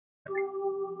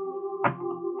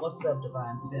What's up,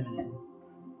 Divine Feminine?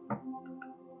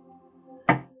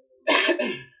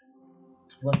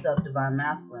 What's up, Divine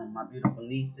Masculine? My beautiful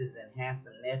nieces and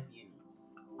handsome nephews.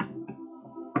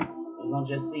 We're going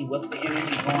to just see what's the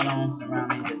energy going on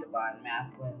surrounding the Divine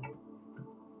Masculine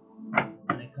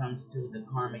when it comes to the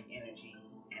Karmic energy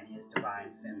and his Divine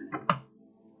Feminine.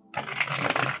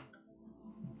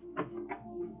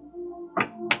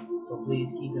 So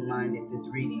please keep in mind if this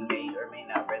reading may or may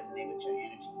not resonate with your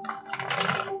energy.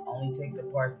 Only take the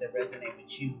parts that resonate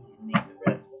with you and leave the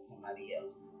rest for somebody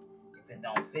else. If it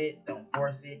don't fit, don't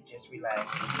force it. Just relax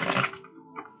and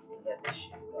let the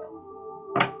shit go.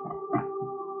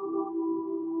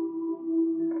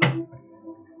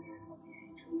 Holy Spirit, holy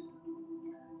angels,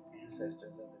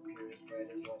 ancestors of the purest,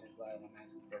 brightest, whitest light, I'm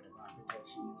asking for divine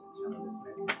protection as I channel this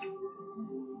message.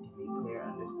 Give me clear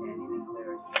understanding and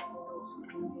clarity for those who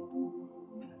hear me.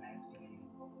 And I'm asking you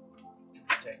to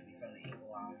protect me from the evil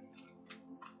eye.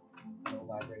 No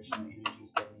vibrational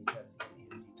energies that may try to send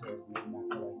energy towards me and not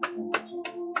collect the connection.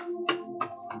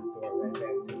 I'm throw it right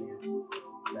back to them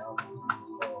 1,000 times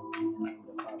fold in the name of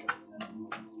the Father, the Son, and the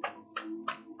Holy Spirit.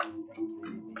 And thank you in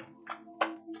advance.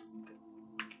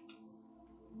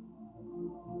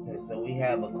 Okay, so we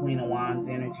have a Queen of Wands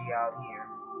energy out here.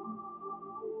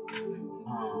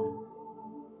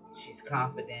 She's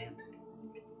confident.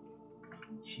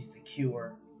 She's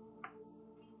secure.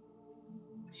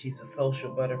 She's a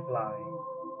social butterfly.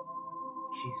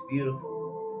 She's beautiful.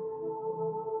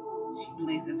 She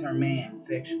pleases her man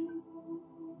sexually.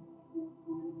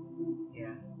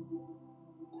 Yeah.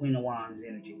 Queen of Wands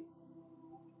energy.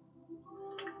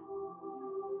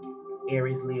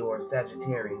 Aries, Leo, or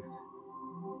Sagittarius.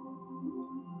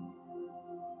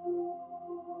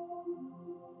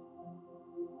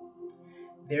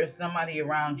 There's somebody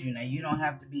around you. Now, you don't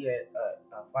have to be a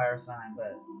fire sign,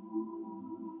 but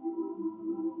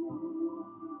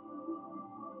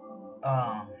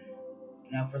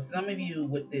now for some of you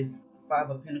with this Five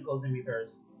of Pentacles in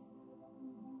reverse,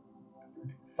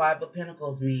 Five of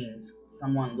Pentacles means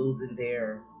someone losing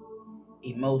their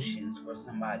emotions for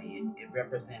somebody. It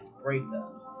represents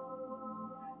breakups.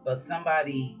 But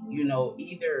somebody,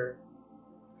 either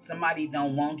somebody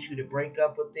don't want you to break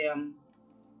up with them,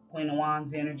 Queen of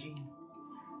Wands energy,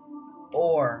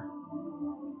 or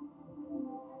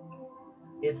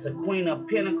it's a Queen of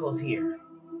Pentacles here.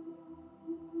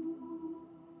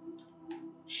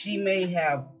 She may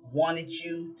have wanted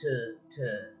you to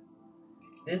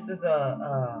this is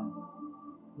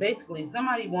basically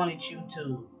somebody wanted you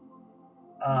to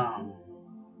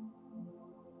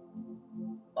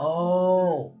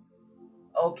oh,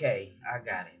 okay, I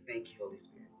got it. Thank you, Holy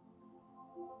Spirit.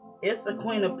 It's a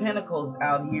Queen of Pentacles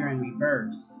out here in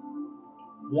reverse.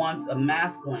 Wants a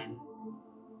masculine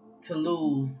to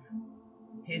lose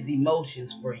his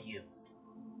emotions for you.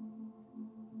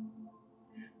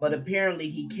 But apparently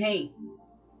he can't,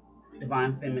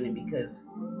 Divine Feminine, because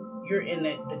you're in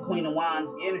the Queen of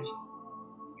Wands energy.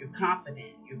 You're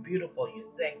confident, you're beautiful, you're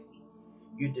sexy,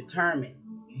 you're determined,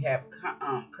 you have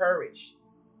courage,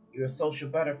 you're a social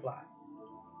butterfly.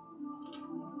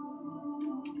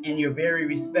 And you're very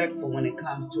respectful when it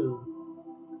comes to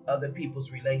other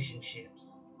people's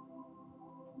relationships.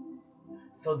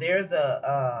 So there's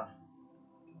a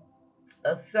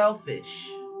selfish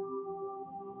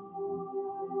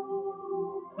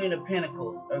Queen of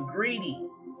Pentacles, a greedy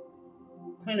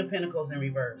Queen of Pentacles in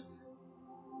reverse.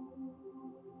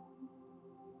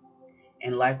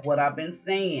 And like what I've been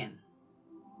saying,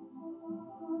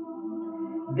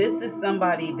 this is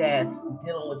somebody that's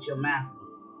dealing with your masculine.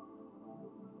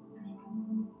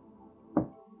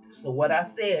 So what I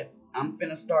said, I'm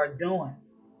finna start doing.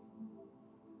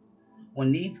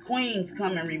 When these queens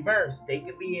come in reverse, they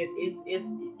could be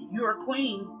you're a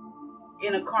queen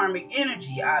in a karmic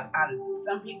energy.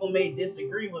 Some people may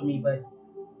disagree with me, but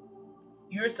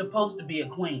you're supposed to be a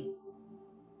queen.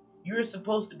 You're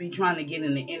supposed to be trying to get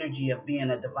in the energy of being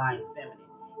a divine feminine.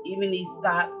 Even these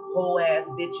thought whole ass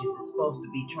bitches is supposed to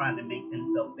be trying to make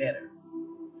themselves better.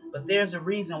 But there's a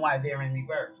reason why they're in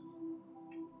reverse.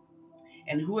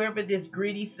 And whoever this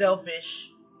greedy,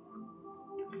 selfish,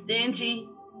 stingy,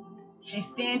 she's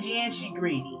stingy and she's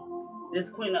greedy.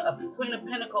 This Queen of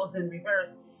Pentacles in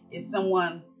reverse is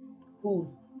someone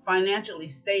who's financially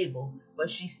stable, but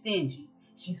she's stingy.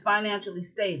 She's financially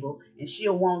stable, and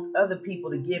she'll want other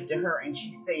people to give to her, and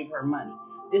she save her money.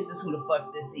 This is who the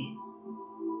fuck this is.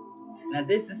 Now,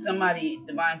 this is somebody,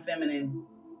 Divine Feminine,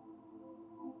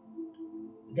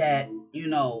 that,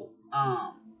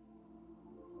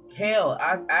 hell,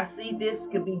 I see this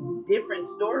could be different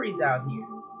stories out here.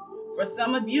 For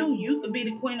some of you, you could be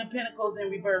the Queen of Pentacles in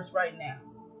reverse right now.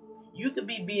 You could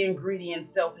be being greedy and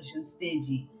selfish and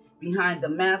stingy behind the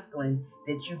masculine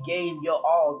that you gave your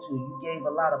all to. You gave a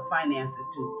lot of finances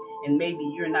to, and maybe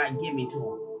you're not giving to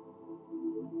them.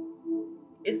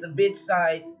 It's a bitch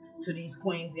side to these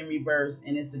queens in reverse,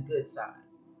 and it's a good side.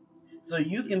 So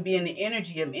you can be in the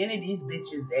energy of any of these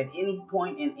bitches at any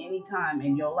point in any time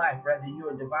in your life, whether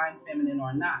you're a divine feminine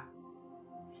or not.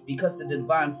 Because the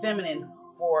divine feminine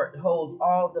holds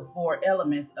all the four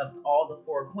elements of all the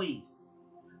four queens.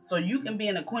 So you can be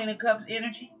in the Queen of Cups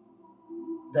energy,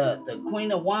 the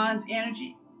Queen of Wands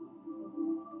energy,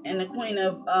 and the Queen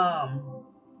of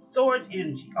Swords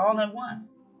energy all at once.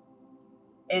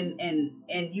 And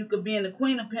you could be in the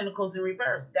Queen of Pentacles in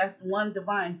reverse. That's one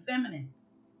divine feminine.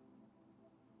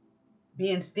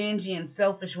 Being stingy and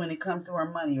selfish when it comes to her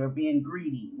money, or being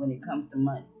greedy when it comes to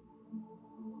money.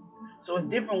 So it's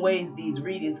different ways these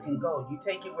readings can go. You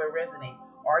take it where it resonates.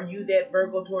 Are you that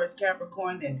Virgo, Taurus,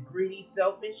 Capricorn that's greedy,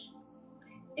 selfish,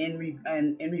 in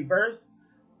reverse?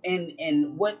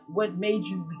 And what made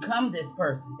you become this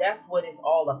person? That's what it's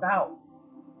all about.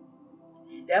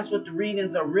 That's what the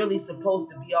readings are really supposed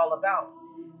to be all about.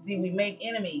 See, we make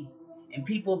enemies, and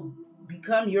people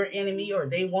become your enemy, or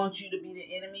they want you to be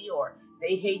the enemy, or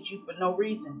they hate you for no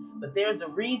reason. But there's a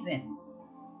reason,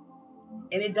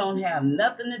 and it don't have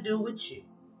nothing to do with you.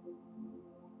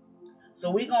 So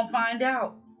we're going to find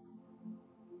out.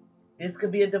 This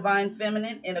could be a divine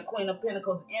feminine and a Queen of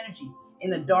Pentacles energy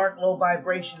in a dark, low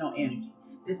vibrational energy.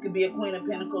 This could be a Queen of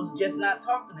Pentacles just not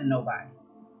talking to nobody.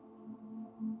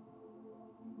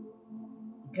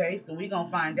 Okay, so we're going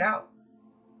to find out.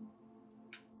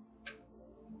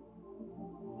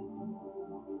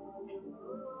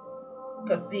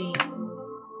 Because, see,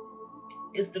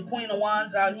 it's the Queen of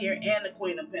Wands out here and the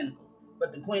Queen of Pentacles.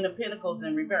 But the Queen of Pentacles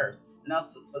in reverse. Now,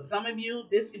 for some of you,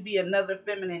 this could be another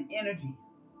feminine energy.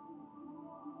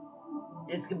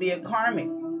 This could be a karmic.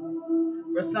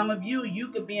 For some of you, you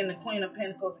could be in the Queen of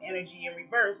Pentacles energy in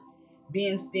reverse,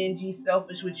 being stingy,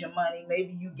 selfish with your money.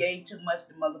 Maybe you gave too much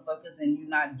to motherfuckers and you're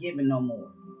not giving no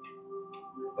more.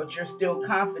 But you're still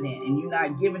confident and you're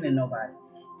not giving to nobody.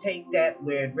 Take that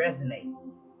where it resonates.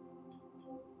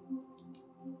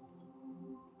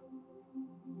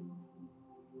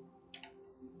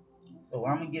 So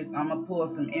I'm gonna pull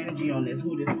some energy on this.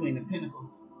 Who this Queen of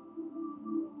Pentacles?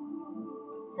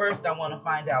 First, I want to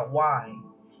find out why.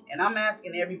 And I'm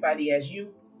asking everybody, as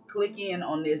you click in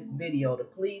on this video, to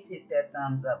please hit that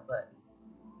thumbs up button.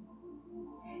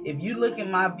 If you look at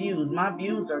my views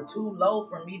are too low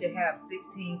for me to have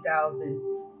 16,000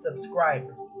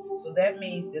 subscribers. So that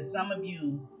means that some of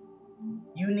you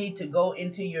need to go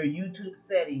into your YouTube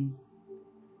settings,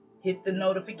 hit the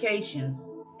notifications,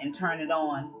 and turn it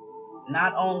on.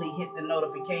 Not only hit the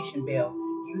notification bell,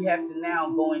 you have to now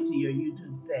go into your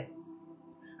YouTube settings.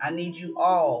 I need you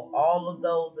all of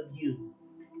those of you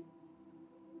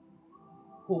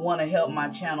who want to help my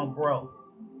channel grow.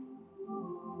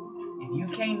 If you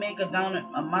can't make a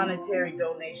monetary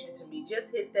donation to me,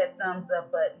 just hit that thumbs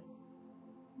up button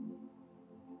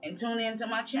and tune into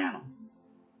my channel.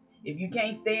 If you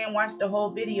can't stay and watch the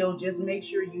whole video, just make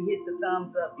sure you hit the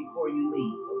thumbs up before you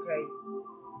leave, okay?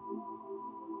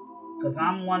 Because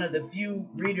I'm one of the few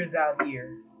readers out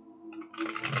here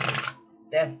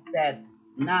that's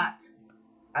not,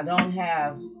 I don't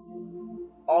have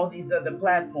all these other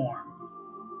platforms.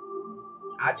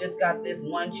 I just got this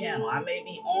one channel. I may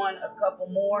be on a couple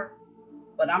more,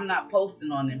 but I'm not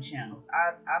posting on them channels.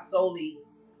 I solely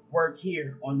work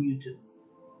here on YouTube.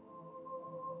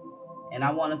 And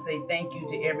I want to say thank you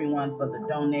to everyone for the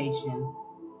donations.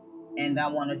 And I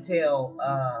want to tell,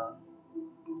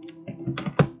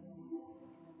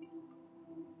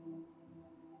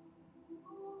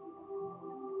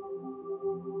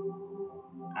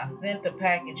 I sent the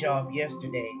package off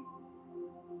yesterday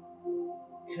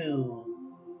to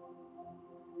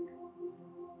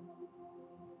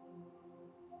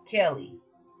Kelly.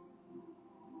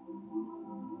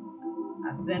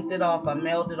 I sent it off. I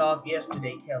mailed it off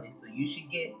yesterday, Kelly. So you should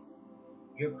get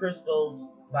your crystals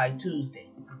by Tuesday.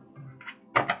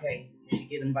 Okay, you should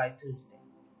get them by Tuesday.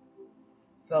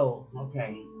 So,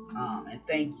 okay, and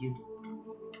thank you.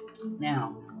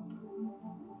 Now,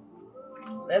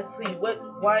 let's see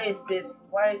why is this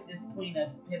Queen of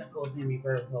Pentacles in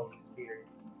reverse, Holy Spirit?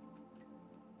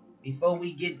 Before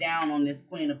we get down on this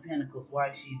Queen of Pentacles,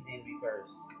 why she's in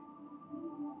reverse?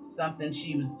 Something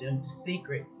she was doing,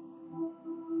 secret.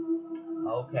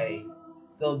 Okay,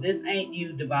 so this ain't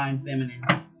you, divine feminine.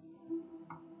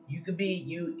 You could be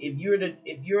you if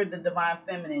you're the divine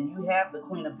feminine. You have the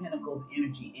Queen of Pentacles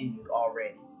energy in you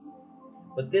already,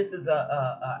 but this is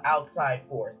a outside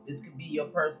force. This could be your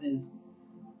person's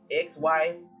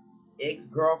ex-wife,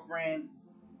 ex-girlfriend.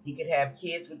 He could have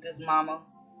kids with this mama.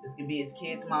 This could be his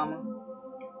kid's mama.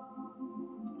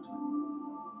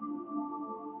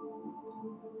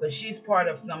 But she's part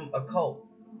of some occult.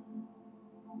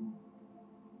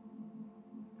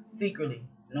 Secretly.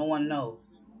 No one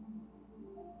knows.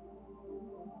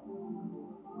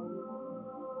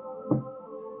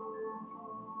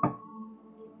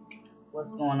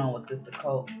 What's going on with this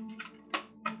occult?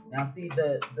 Now see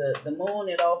the moon,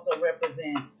 it also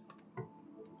represents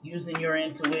using your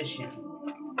intuition,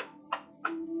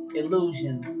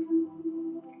 illusions.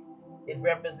 It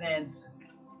represents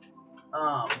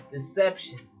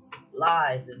deception,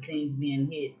 lies, and things being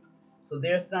hid. So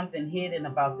there's something hidden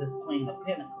about this Queen of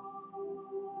Pentacles.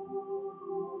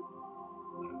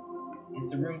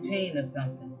 It's a routine or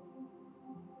something.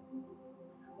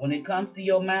 When it comes to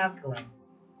your masculine,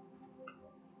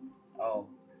 oh,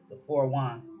 the Four of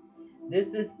Wands.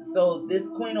 This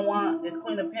Queen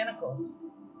of Pentacles,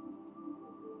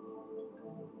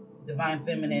 Divine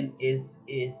Feminine, is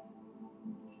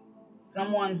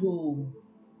someone who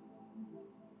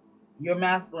your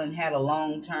masculine had a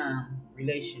long-term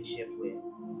relationship with,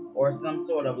 or some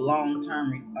sort of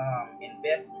long-term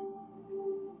investment.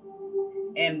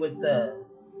 And with the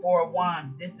Four of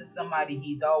Wands, this is somebody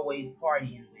he's always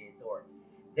partying with, or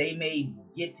they may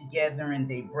get together and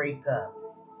they break up.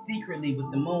 Secretly,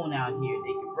 with the moon out here,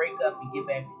 they can break up and get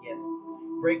back together.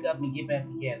 Break up and get back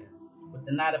together. With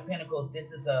the Knight of Pentacles,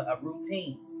 this is a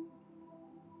routine.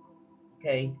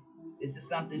 Okay? This is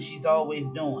something she's always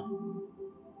doing.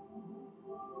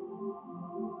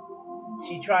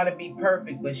 She try to be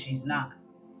perfect, but she's not.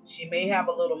 She may have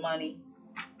a little money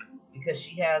because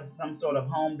she has some sort of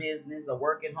home business, a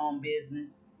work at home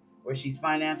business, where she's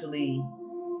financially,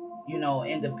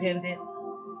 independent.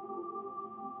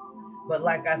 But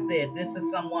like I said, this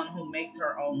is someone who makes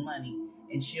her own money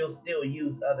and she'll still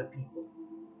use other people.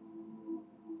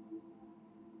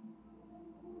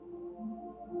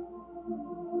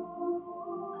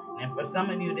 And for some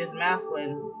of you, this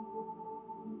masculine,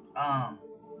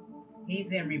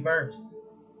 he's in reverse.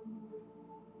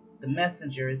 The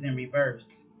messenger is in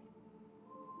reverse.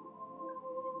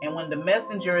 And when the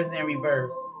messenger is in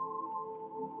reverse,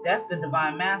 that's the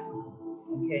divine masculine.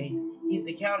 Okay? He's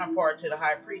the counterpart to the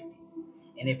high priestess.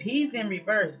 And if he's in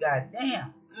reverse,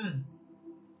 goddamn,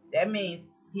 that means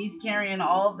he's carrying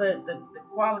all the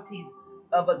qualities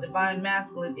of a divine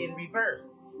masculine in reverse.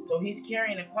 So he's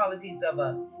carrying the qualities of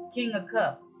a King of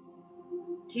Cups,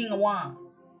 King of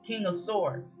Wands, King of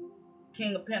Swords,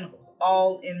 King of Pentacles,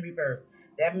 all in reverse.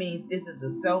 That means this is a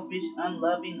selfish,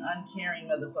 unloving, uncaring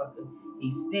motherfucker.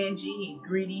 He's stingy, he's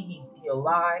greedy, he'll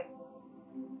lie.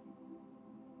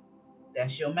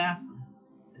 That's your masculine.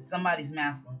 It's somebody's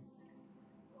masculine.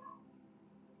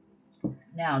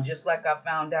 Now, just like I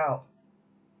found out,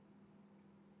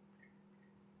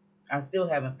 I still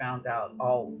haven't found out.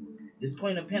 Oh, this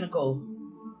Queen of Pentacles,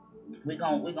 we're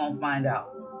gonna find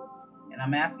out. And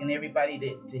I'm asking everybody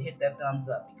to hit that thumbs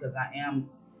up because I am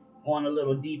going a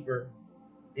little deeper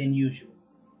than usual.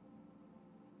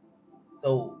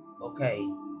 So, okay.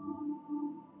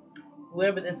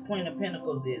 Whoever this Queen of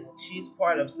Pentacles is, she's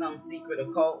part of some secret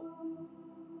occult.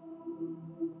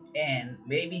 And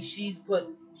maybe she's put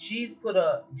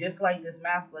a, just like this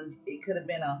masculine, it could have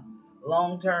been a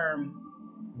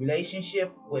long-term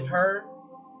relationship with her.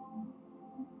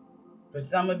 For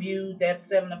some of you, that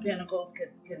Seven of Pentacles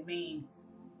could mean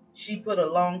she put a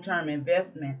long-term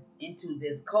investment into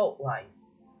this cult life.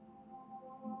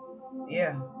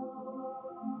 Yeah.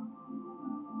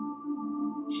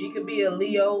 She could be a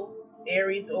Leo,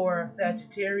 Aries, or a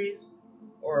Sagittarius,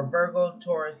 or a Virgo,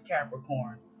 Taurus,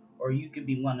 Capricorn, or you could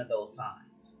be one of those signs.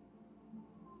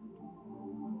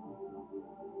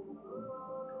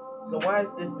 So why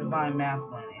is this divine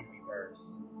masculine in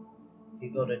reverse?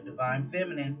 You go to divine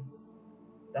feminine,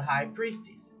 the high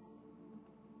priestess.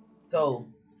 So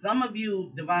some of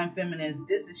you divine feminines,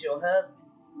 this is your husband.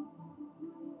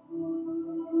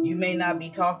 You may not be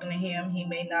talking to him. He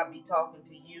may not be talking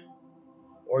to you.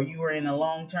 Or you are in a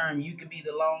long-term. You could be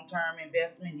the long-term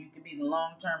investment. You could be the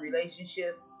long-term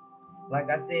relationship. Like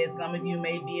I said, some of you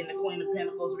may be in the Queen of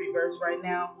Pentacles reverse right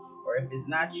now. Or if it's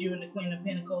not you in the Queen of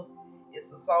Pentacles,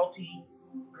 it's a salty,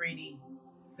 greedy,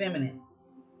 feminine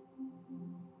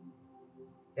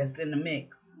that's in the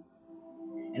mix.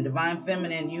 And divine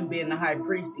feminine, you being the high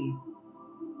priestess,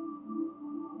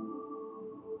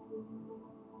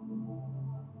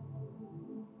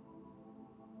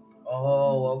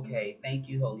 oh, okay. Thank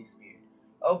you, Holy Spirit.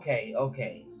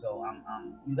 Okay. So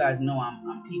I'm you guys know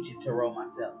I'm teaching tarot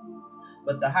myself.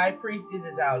 But the high priestess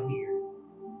is out here.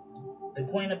 The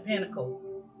Queen of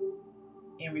Pentacles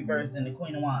in reverse and the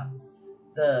Queen of Wands.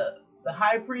 The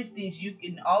high priestess,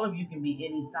 all of you can be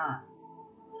any sign.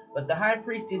 But the high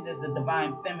priestess is the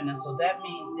divine feminine. So that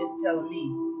means this telling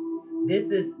me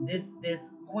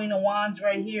this Queen of Wands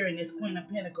right here and this Queen of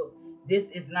Pentacles,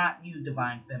 this is not you,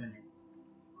 divine feminine.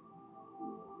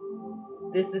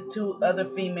 This is two other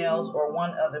females or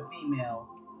one other female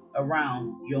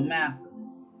around your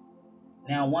masculine.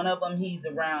 Now, one of them, he's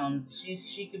around,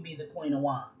 she could be the Queen of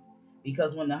Wands.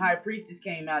 Because when the High Priestess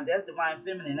came out, that's divine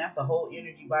feminine. That's a whole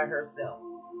energy by herself.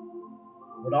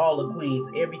 With all the queens,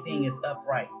 everything is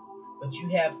upright. But you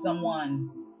have someone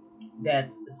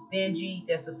that's stingy,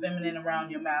 that's a feminine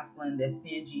around your masculine, that's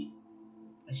stingy,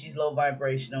 and she's low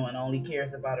vibrational and only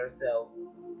cares about herself.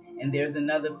 And there's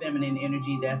another feminine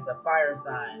energy that's a fire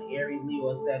sign, Aries, Leo,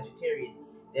 or Sagittarius,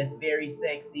 that's very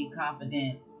sexy,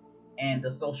 confident, and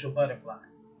the social butterfly.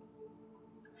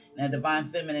 Now,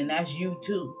 divine feminine, that's you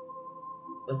too.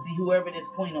 But see, whoever this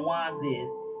Queen of Wands is,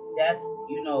 that's,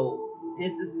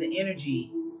 this is the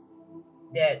energy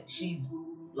that she's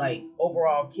like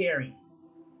overall carrying.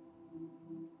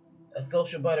 A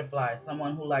social butterfly,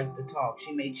 someone who likes to talk.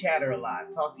 She may chatter a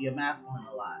lot, talk to your masculine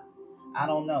a lot. I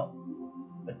don't know.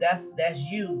 But that's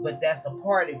you, but that's a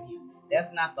part of you.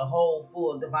 That's not the whole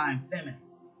full divine feminine.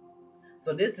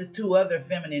 So this is two other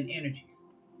feminine energies.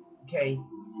 Okay?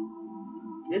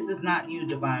 This is not you,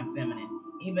 divine feminine,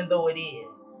 even though it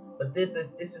is. But this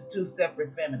is two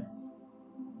separate feminines.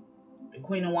 The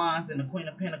Queen of Wands and the Queen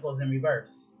of Pentacles in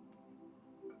reverse.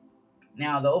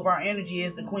 Now, the overall energy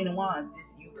is the Queen of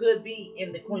Wands. You could be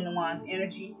in the Queen of Wands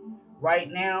energy right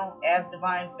now as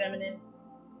divine feminine.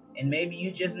 And maybe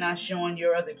you're just not showing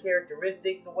your other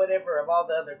characteristics or whatever of all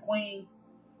the other queens.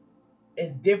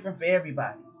 It's different for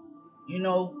everybody.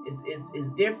 It's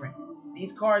different.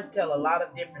 These cards tell a lot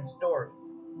of different stories.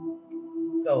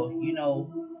 So,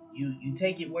 you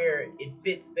take it where it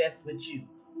fits best with you.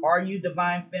 Are you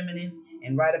divine feminine?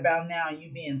 And right about now,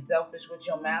 you being selfish with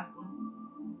your masculine?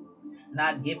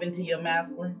 Not giving to your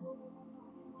masculine?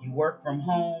 You work from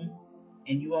home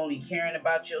and you only caring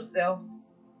about yourself?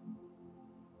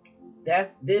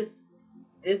 That's this,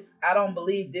 I don't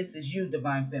believe this is you,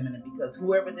 divine feminine, because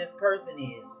whoever this person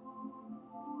is,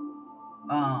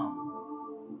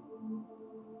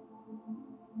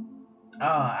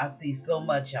 I see so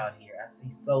much out here. I see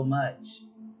so much.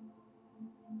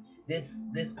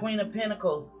 This Queen of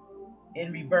Pentacles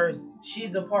in reverse,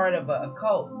 she's a part of a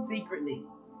cult secretly.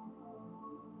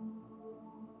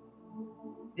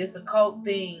 This occult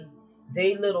thing,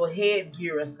 they little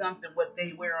headgear or something, what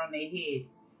they wear on their head,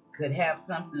 could have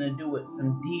something to do with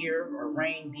some deer or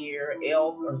reindeer,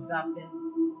 elk or something.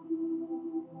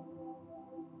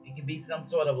 It could be some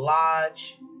sort of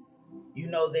lodge.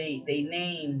 They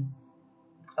name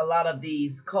a lot of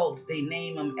these cults, they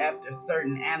name them after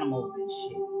certain animals and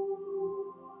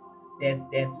shit.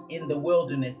 That's in the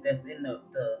wilderness, that's in the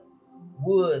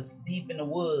woods, deep in the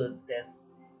woods, that's,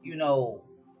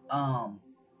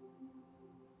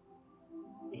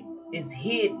 it's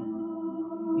hidden.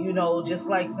 Just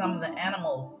like some of the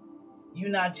animals, you're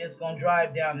not just going to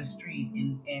drive down the street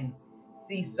and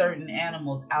see certain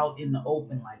animals out in the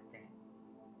open like that.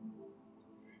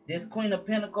 This Queen of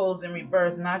Pentacles in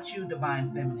reverse, not you,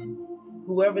 divine feminine.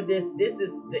 Whoever this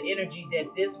is the energy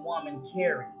that this woman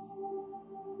carries.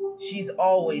 She's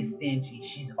always stingy.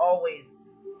 She's always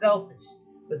selfish.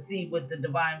 But see, with the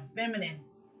divine feminine,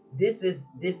 if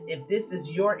this is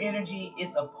your energy,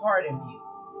 it's a part of you.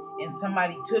 And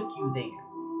somebody took you there.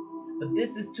 But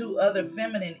this is two other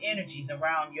feminine energies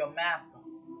around your masculine.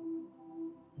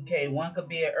 Okay, one could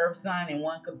be an earth sign and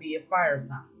one could be a fire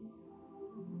sign.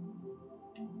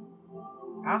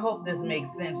 I hope this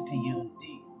makes sense to you.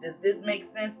 Does this make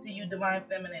sense to you, divine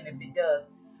feminine? If it does,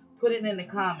 put it in the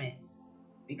comments.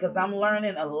 Because I'm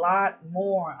learning a lot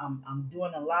more. I'm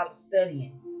doing a lot of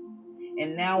studying.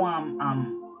 And now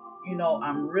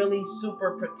I'm really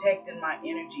super protecting my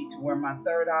energy to where my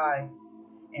third eye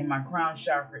and my crown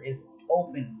chakra is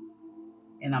open.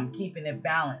 And I'm keeping it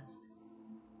balanced.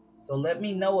 So let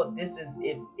me know if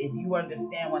you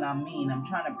understand what I mean. I'm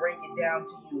trying to break it down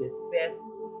to you as best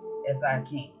as I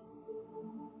can.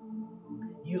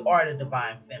 You are the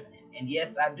divine feminine. And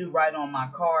yes, I do write on my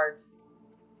cards.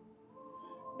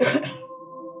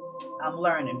 I'm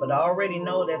learning, but I already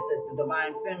know that the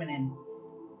divine feminine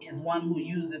is one who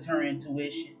uses her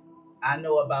intuition. I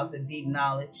know about the deep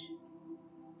knowledge.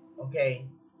 Okay.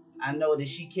 I know that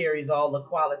she carries all the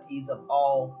qualities of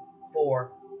all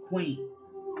four queens,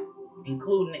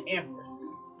 including the Empress.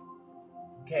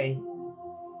 Okay.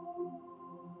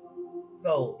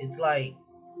 So it's like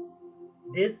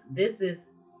this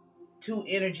is two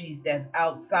energies that's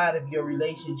outside of your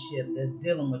relationship that's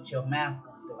dealing with your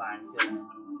masculine, divine divine feminine.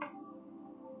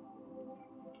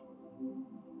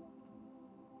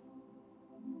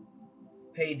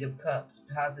 Page of Cups,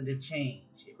 positive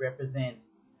change. It represents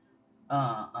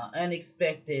an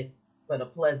unexpected but a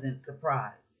pleasant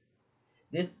surprise.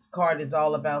 This card is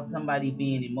all about somebody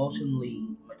being emotionally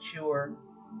mature,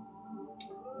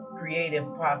 creative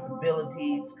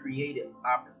possibilities, creative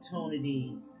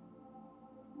opportunities.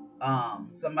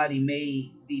 Somebody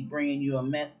may be bringing you a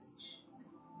message,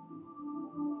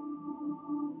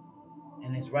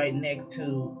 and it's right next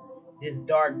to this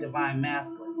dark divine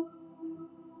masculine.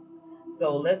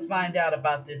 So let's find out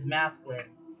about this masculine.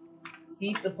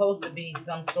 He's supposed to be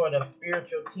some sort of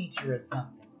spiritual teacher or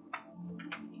something.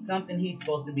 Something he's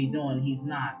supposed to be doing, he's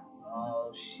not.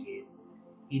 Oh shit.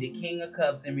 He the King of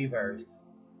Cups in reverse.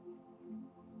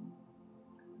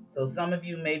 So some of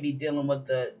you may be dealing with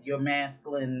your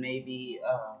masculine, maybe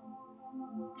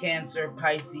Cancer,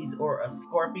 Pisces, or a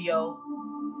Scorpio.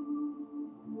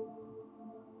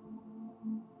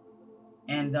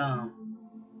 And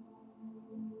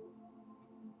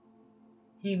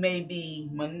he may be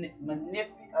a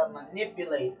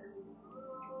manipulator.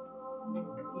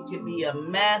 He could be a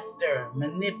master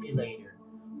manipulator.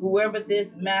 Whoever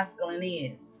this masculine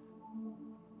is,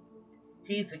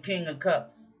 he's the King of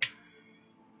Cups.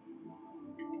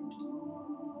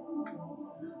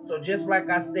 So just like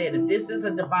I said, if this is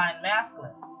a divine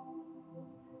masculine,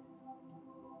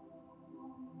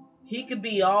 he could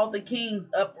be all the kings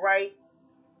upright,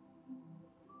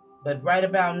 but right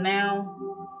about now,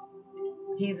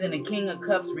 he's in the King of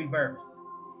Cups reverse.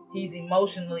 He's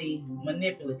emotionally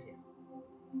manipulative.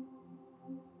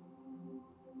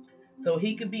 So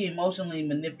he could be emotionally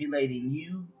manipulating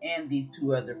you and these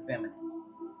two other feminines.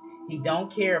 He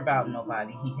don't care about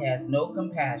nobody. He has no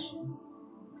compassion.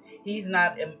 He's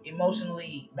not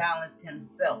emotionally balanced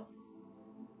himself.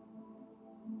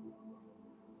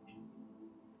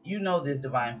 You know this,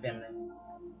 divine feminine.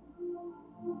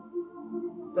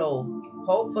 So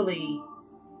hopefully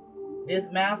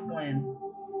this masculine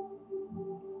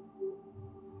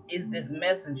is this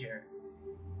messenger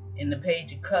in the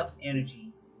Page of Cups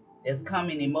energy that's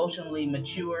coming emotionally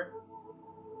mature.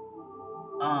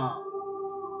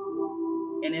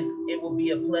 And it will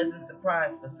be a pleasant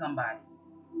surprise for somebody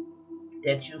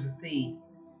that you see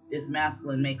this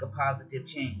masculine make a positive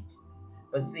change.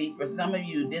 But see, for some of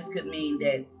you, this could mean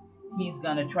that he's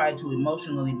going to try to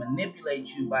emotionally manipulate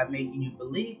you by making you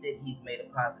believe that he's made a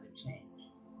positive change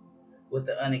with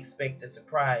the unexpected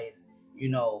surprise,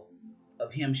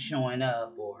 of him showing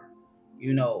up or,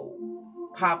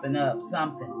 popping up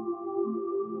something.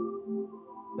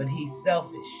 But he's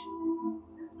selfish,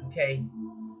 okay?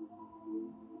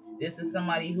 This is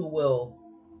somebody who will,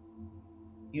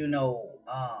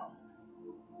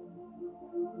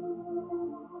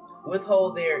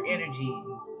 withhold their energy.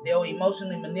 They'll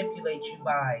emotionally manipulate you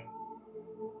by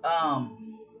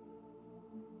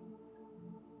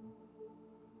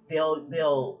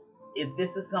they'll if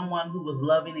this is someone who was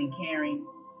loving and caring,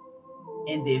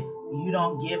 and if you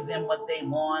don't give them what they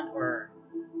want or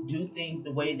do things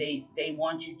the way they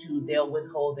want you to, they'll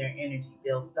withhold their energy.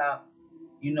 They'll stop.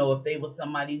 If they were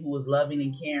somebody who was loving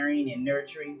and caring and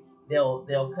nurturing,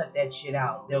 they'll cut that shit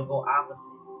out. They'll go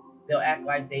opposite. They'll act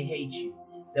like they hate you.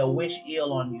 They'll wish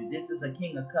ill on you. This is a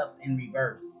King of Cups in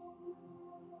reverse.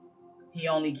 He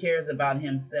only cares about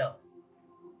himself.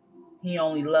 He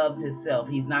only loves himself.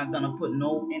 He's not going to put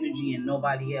no energy in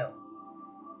nobody else.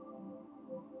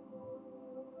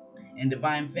 And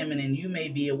divine feminine, you may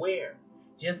be aware.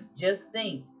 Just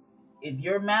think, if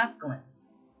you're masculine,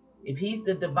 if he's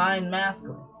the divine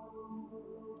masculine,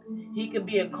 he could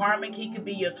be a karmic, he could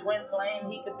be your twin flame,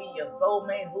 he could be your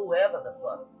soulmate, whoever the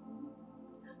fuck.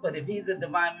 But if he's a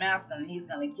divine masculine, he's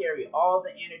going to carry all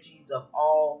the energies of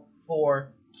all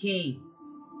four kings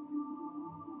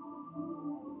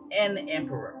and the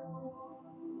emperor.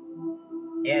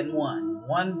 And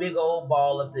one big old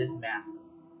ball of this masculine.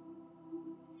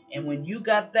 And when you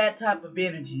got that type of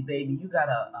energy, baby, you got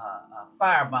a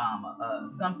firebomb,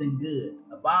 something good.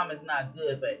 A bomb is not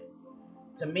good, but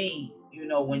to me,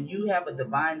 when you have a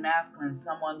divine masculine,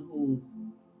 someone who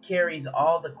carries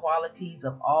all the qualities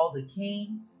of all the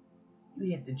kings, you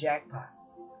hit the jackpot.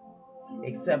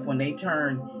 Except when they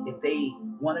turn, if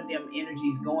one of them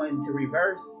energies go into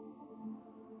reverse.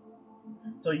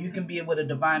 So you can be with a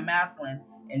divine masculine,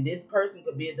 and this person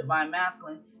could be a divine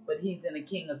masculine, but he's in a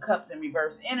King of Cups in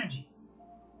reverse energy.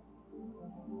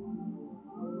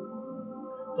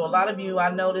 So a lot of you,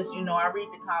 I noticed, I read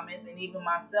the comments, and even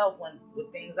myself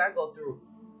with things I go through.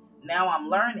 Now I'm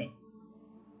learning.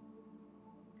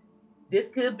 This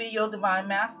could be your divine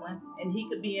masculine, and he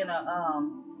could be in a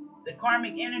The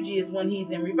karmic energy is when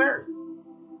he's in reverse.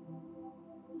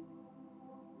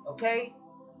 Okay?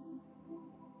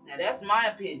 Now that's my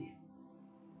opinion.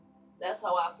 That's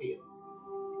how I feel.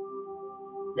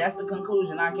 That's the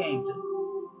conclusion I came to.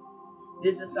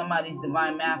 This is somebody's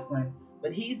divine masculine,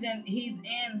 but he's in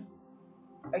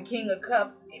a King of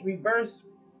Cups in reverse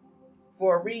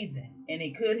for a reason, and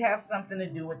it could have something to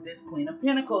do with this Queen of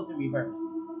Pentacles in reverse.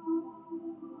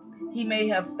 He may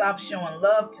have stopped showing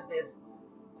love to this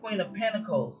Queen of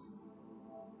Pentacles,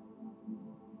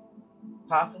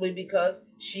 possibly because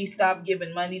she stopped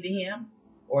giving money to him,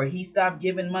 or he stopped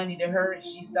giving money to her and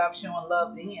she stopped showing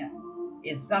love to him.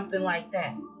 It's something like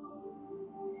that.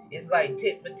 It's like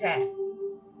tit for tat.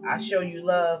 I show you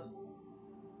love,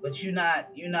 but you're not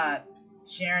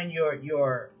sharing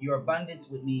your abundance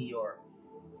with me, or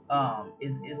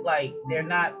it's like they're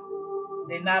not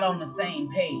on the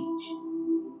same page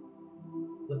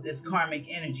with this karmic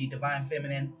energy, divine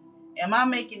feminine. Am I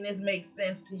making this make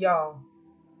sense to y'all?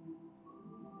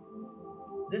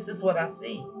 This is what I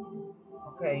see.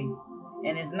 Okay.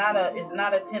 And it's not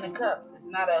a 10 of cups. It's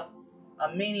not a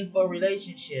meaningful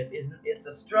relationship. It's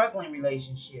a struggling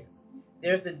relationship.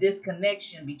 There's a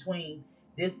disconnection between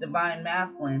this divine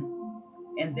masculine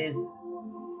and this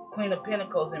Queen of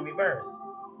Pentacles in reverse.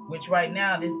 Which right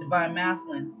now, this divine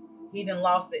masculine, he done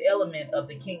lost the element of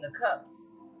the King of Cups.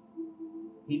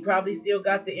 He probably still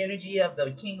got the energy of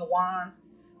the King of Wands,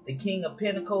 the King of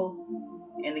Pentacles,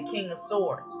 and the King of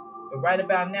Swords. But right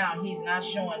about now, he's not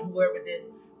showing whoever this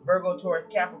Virgo, Taurus,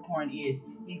 Capricorn is,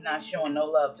 he's not showing no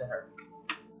love to her.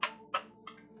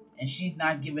 And she's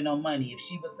not giving no money. If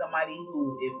she was somebody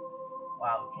who,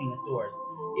 King of Swords.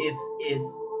 If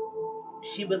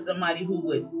she was somebody who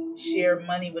would share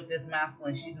money with this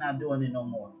masculine, she's not doing it no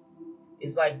more.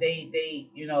 It's like they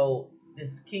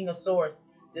this King of Swords,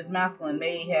 this masculine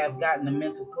may have gotten the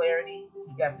mental clarity.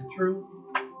 He got the truth.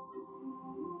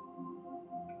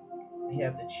 We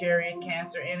have the Chariot,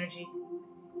 Cancer energy,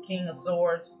 King of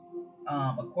Swords,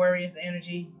 Aquarius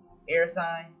energy, air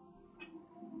sign.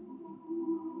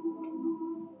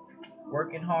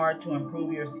 Working hard to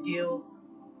improve your skills.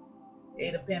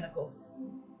 8 of Pentacles.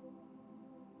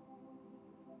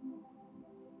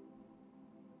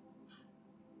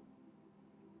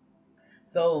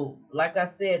 So, like I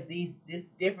said, this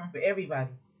different for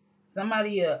everybody.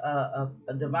 Somebody, a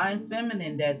divine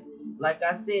feminine that's, like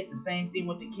I said, the same thing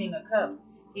with the King of Cups.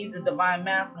 He's a divine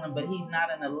masculine, but he's not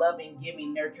in a loving,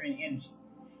 giving, nurturing energy.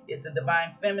 It's a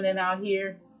divine feminine out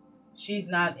here. She's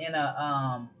not in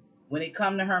a, when it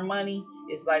come to her money,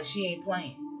 it's like she ain't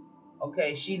playing.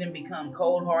 Okay, she done become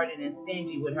cold-hearted and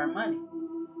stingy with her money.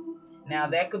 Now,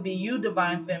 that could be you,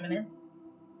 divine feminine.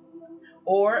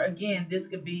 Or, again, this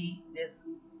could be this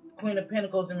Queen of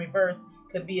Pentacles in reverse,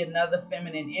 could be another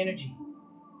feminine energy.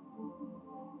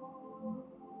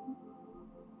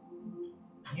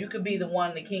 You could be the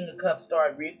one, the King of Cups,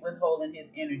 start withholding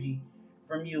his energy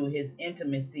from you, his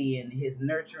intimacy and his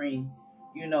nurturing,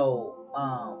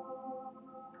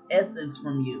 essence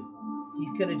from you.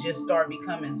 He could have just started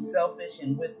becoming selfish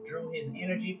and withdrew his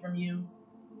energy from you.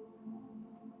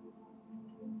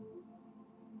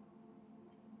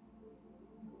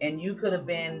 And you could have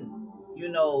been,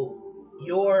 your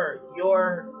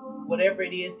whatever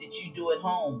it is that you do at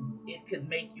home, it could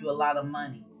make you a lot of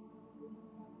money.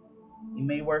 You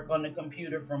may work on the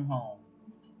computer from home.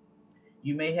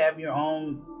 You may have your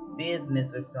own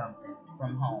business or something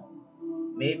from home.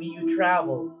 Maybe you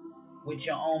travel with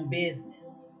your own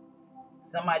business.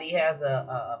 Somebody has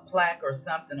a plaque or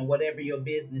something, or whatever your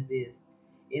business is,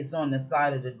 it's on the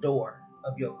side of the door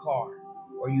of your car.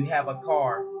 Or you have a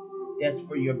car that's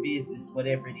for your business,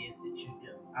 whatever it is that you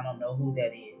do. I don't know who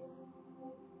that is.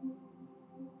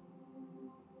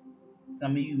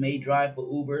 Some of you may drive for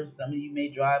Uber. Some of you may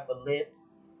drive for Lyft.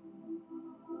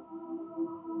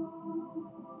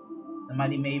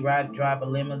 Somebody may drive a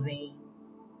limousine.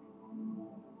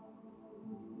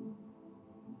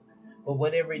 But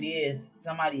whatever it is,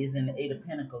 somebody is in the 8 of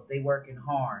Pentacles. They working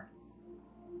hard.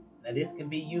 Now this could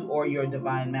be you or your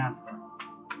divine masculine.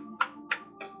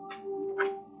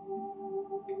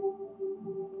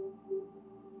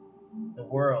 The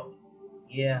world.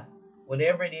 Yeah.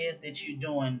 Whatever it is that you're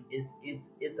doing,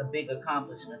 it's a big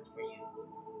accomplishment for you.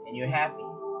 And you're happy.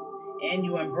 And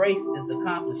you embrace this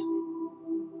accomplishment.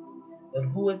 But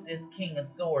who is this King of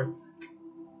Swords?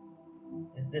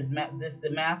 Is this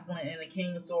the masculine and the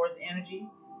King of Swords energy?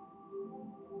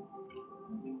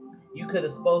 You could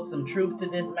have spoke some truth to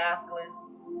this masculine.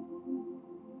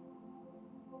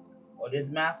 Or this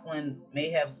masculine may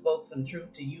have spoke some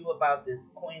truth to you about this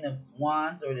Queen of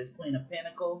Wands or this Queen of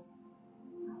Pentacles.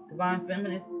 Divine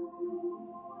feminine.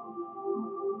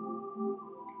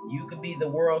 You could be the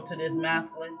world to this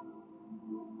masculine,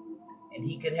 and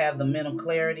he could have the mental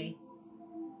clarity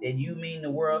that you mean the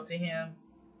world to him.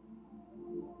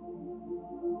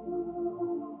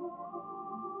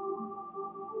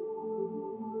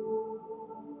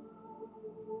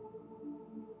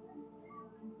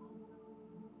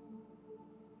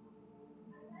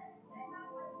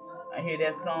 I hear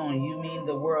that song, you mean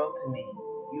the world to me.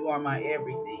 You are my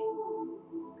everything.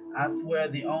 I swear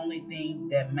the only thing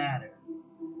that matters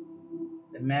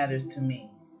to me.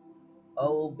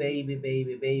 Oh, baby,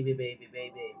 baby, baby, baby,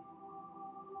 baby.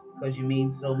 Because you mean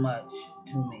so much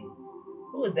to me.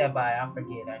 Who is that by? I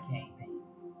forget. I can't think.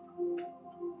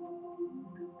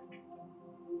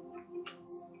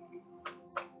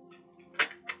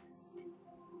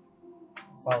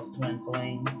 False twin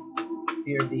flame.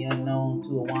 Fear of the unknown.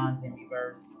 Two of wands in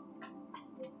reverse.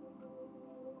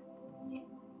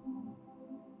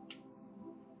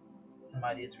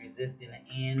 Somebody is resisting the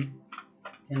end.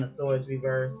 Ten of swords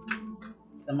reverse.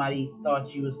 Somebody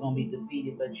thought you was going to be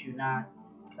defeated, but you're not.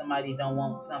 Somebody don't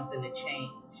want something to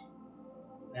change.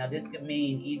 Now, this could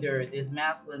mean either this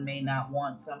masculine may not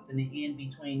want something to end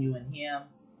between you and him,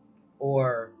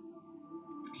 or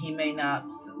he may not,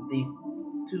 these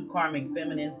two karmic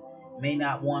feminines may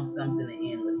not want something to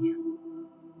end with him.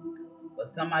 But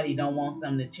somebody don't want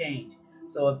something to change.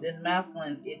 So if this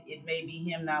masculine, it may be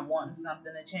him not wanting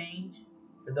something to change.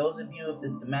 For those of you, if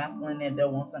it's the masculine that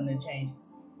don't want something to change,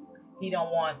 he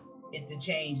don't want it to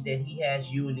change that he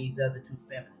has you and these other two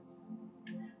feminines.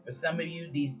 For some of you,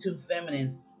 these two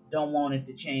feminines don't want it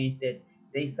to change that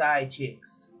they side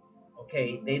chicks.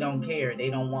 Okay, they don't care. They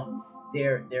don't want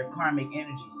their karmic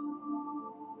energies.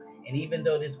 And even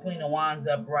though this Queen of Wands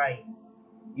upright,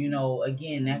 you know,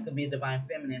 again, that could be a divine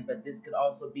feminine, but this could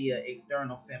also be an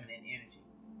external feminine energy.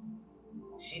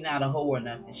 She's not a hoe or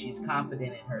nothing. She's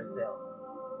confident in herself.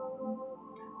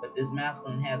 But this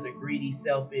masculine has a greedy,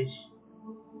 selfish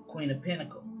Queen of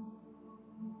Pentacles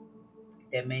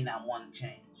that may not want to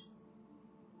change.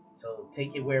 So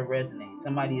take it where it resonates.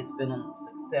 Somebody is feeling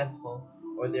successful,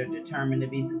 or they're determined to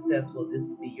be successful. This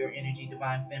could be your energy,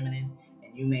 divine feminine,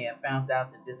 and you may have found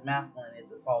out that this masculine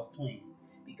is a false twin.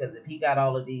 Because if he got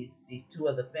all of these two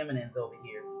other feminines over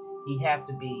here, he have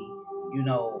to be, you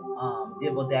know,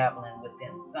 dibble dabbling with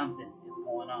them. Something is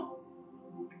going on,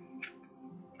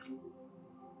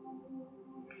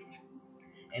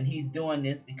 and he's doing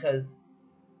this because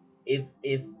if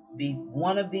be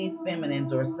one of these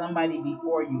feminines or somebody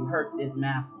before you hurt this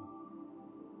masculine,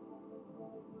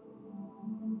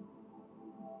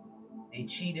 they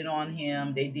cheated on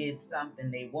him, they did something,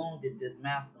 they wounded this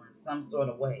masculine some sort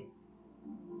of way.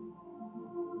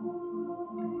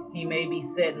 He may be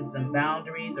setting some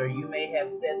boundaries, or you may have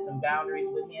set some boundaries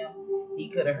with him. He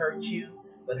could have hurt you,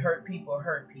 but hurt people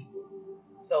hurt people.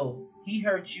 So he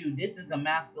hurt you. This is a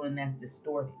masculine that's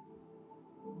distorted.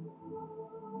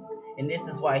 And this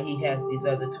is why he has these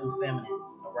other two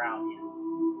feminines around him.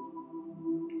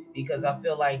 Because I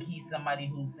feel like he's somebody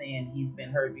who's saying he's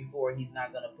been hurt before. He's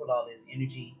not going to put all his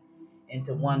energy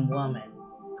into one woman.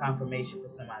 Confirmation for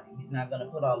somebody. He's not going to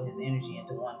put all his energy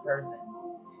into one person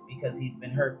because he's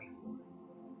been hurt before.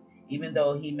 Even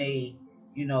though he may,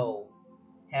 you know,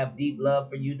 have deep love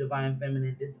for you, divine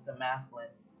feminine, this is a masculine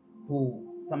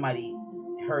who somebody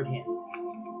hurt him.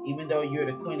 Even though you're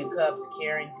the Queen of Cups,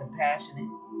 caring, compassionate,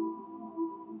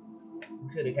 you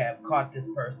could have caught this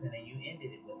person and you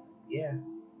ended it with him. Yeah.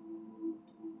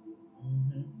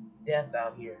 Death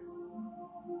out here.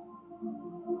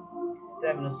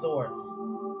 Seven of Swords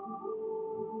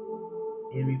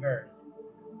in reverse.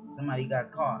 Somebody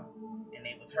got caught and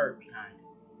they was hurt behind it.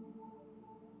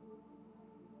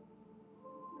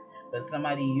 But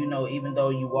somebody, you know, even though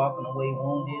you walking away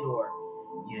wounded, or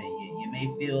you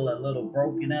may feel a little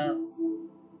broken up,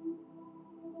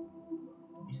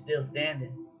 you're still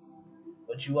standing.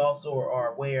 But you also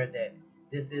are aware that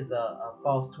this is a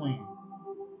false twin.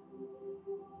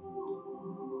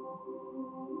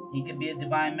 He could be a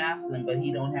divine masculine, but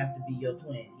he don't have to be your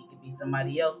twin. He could be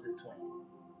somebody else's twin,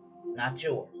 not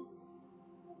yours.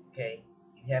 Okay?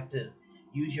 You have to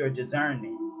use your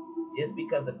discernment. Just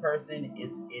because a person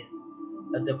is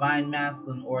a divine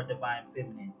masculine or a divine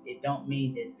feminine, it don't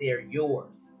mean that they're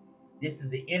yours. This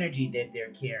is the energy that they're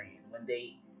carrying. When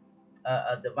they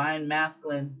a divine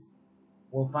masculine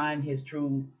will find his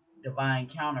true divine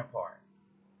counterpart.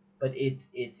 But it's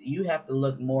you have to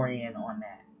look more in on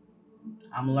that.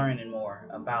 I'm learning more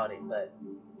about it, but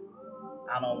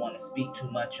I don't want to speak too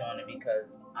much on it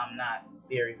because I'm not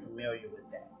very familiar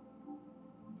with that.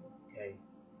 Okay,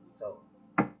 so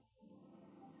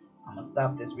I'm gonna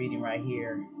stop this reading right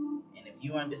here, and if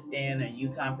you understand and you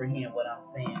comprehend what I'm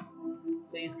saying,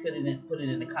 please put it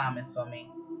in the comments for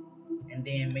me. And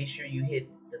then make sure you hit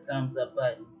the thumbs up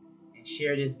button and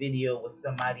share this video with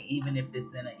somebody, even if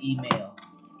it's in an email,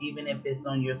 even if it's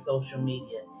on your social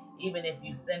media, even if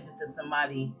you send it to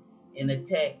somebody in a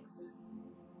text,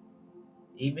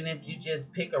 even if you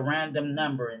just pick a random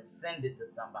number and send it to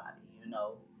somebody,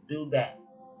 do that.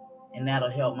 And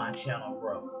that'll help my channel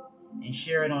grow. And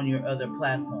share it on your other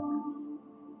platforms.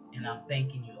 And I'm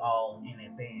thanking you all in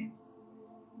advance.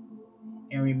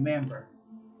 And remember,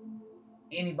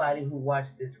 anybody who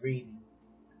watched this reading,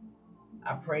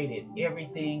 I pray that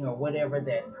everything or whatever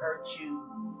that hurts you,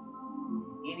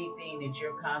 anything that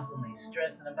you're constantly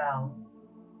stressing about,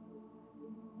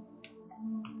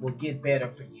 will get better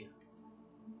for you.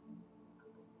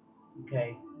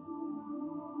 Okay?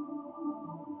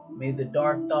 May the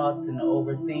dark thoughts and the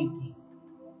overthinking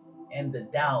and the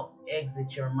doubt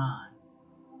exit your mind.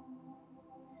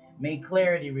 May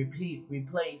clarity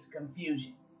replace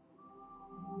confusion.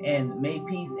 And may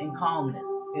peace and calmness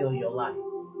fill your life.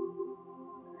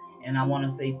 And I want to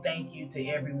say thank you to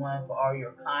everyone for all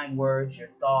your kind words, your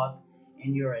thoughts,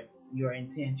 and your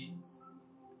intentions.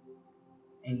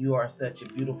 And you are such a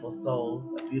beautiful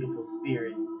soul, a beautiful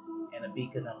spirit, and a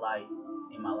beacon of light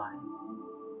in my life.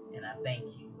 And I thank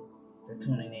you for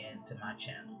tuning in to my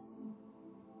channel.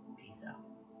 Peace out.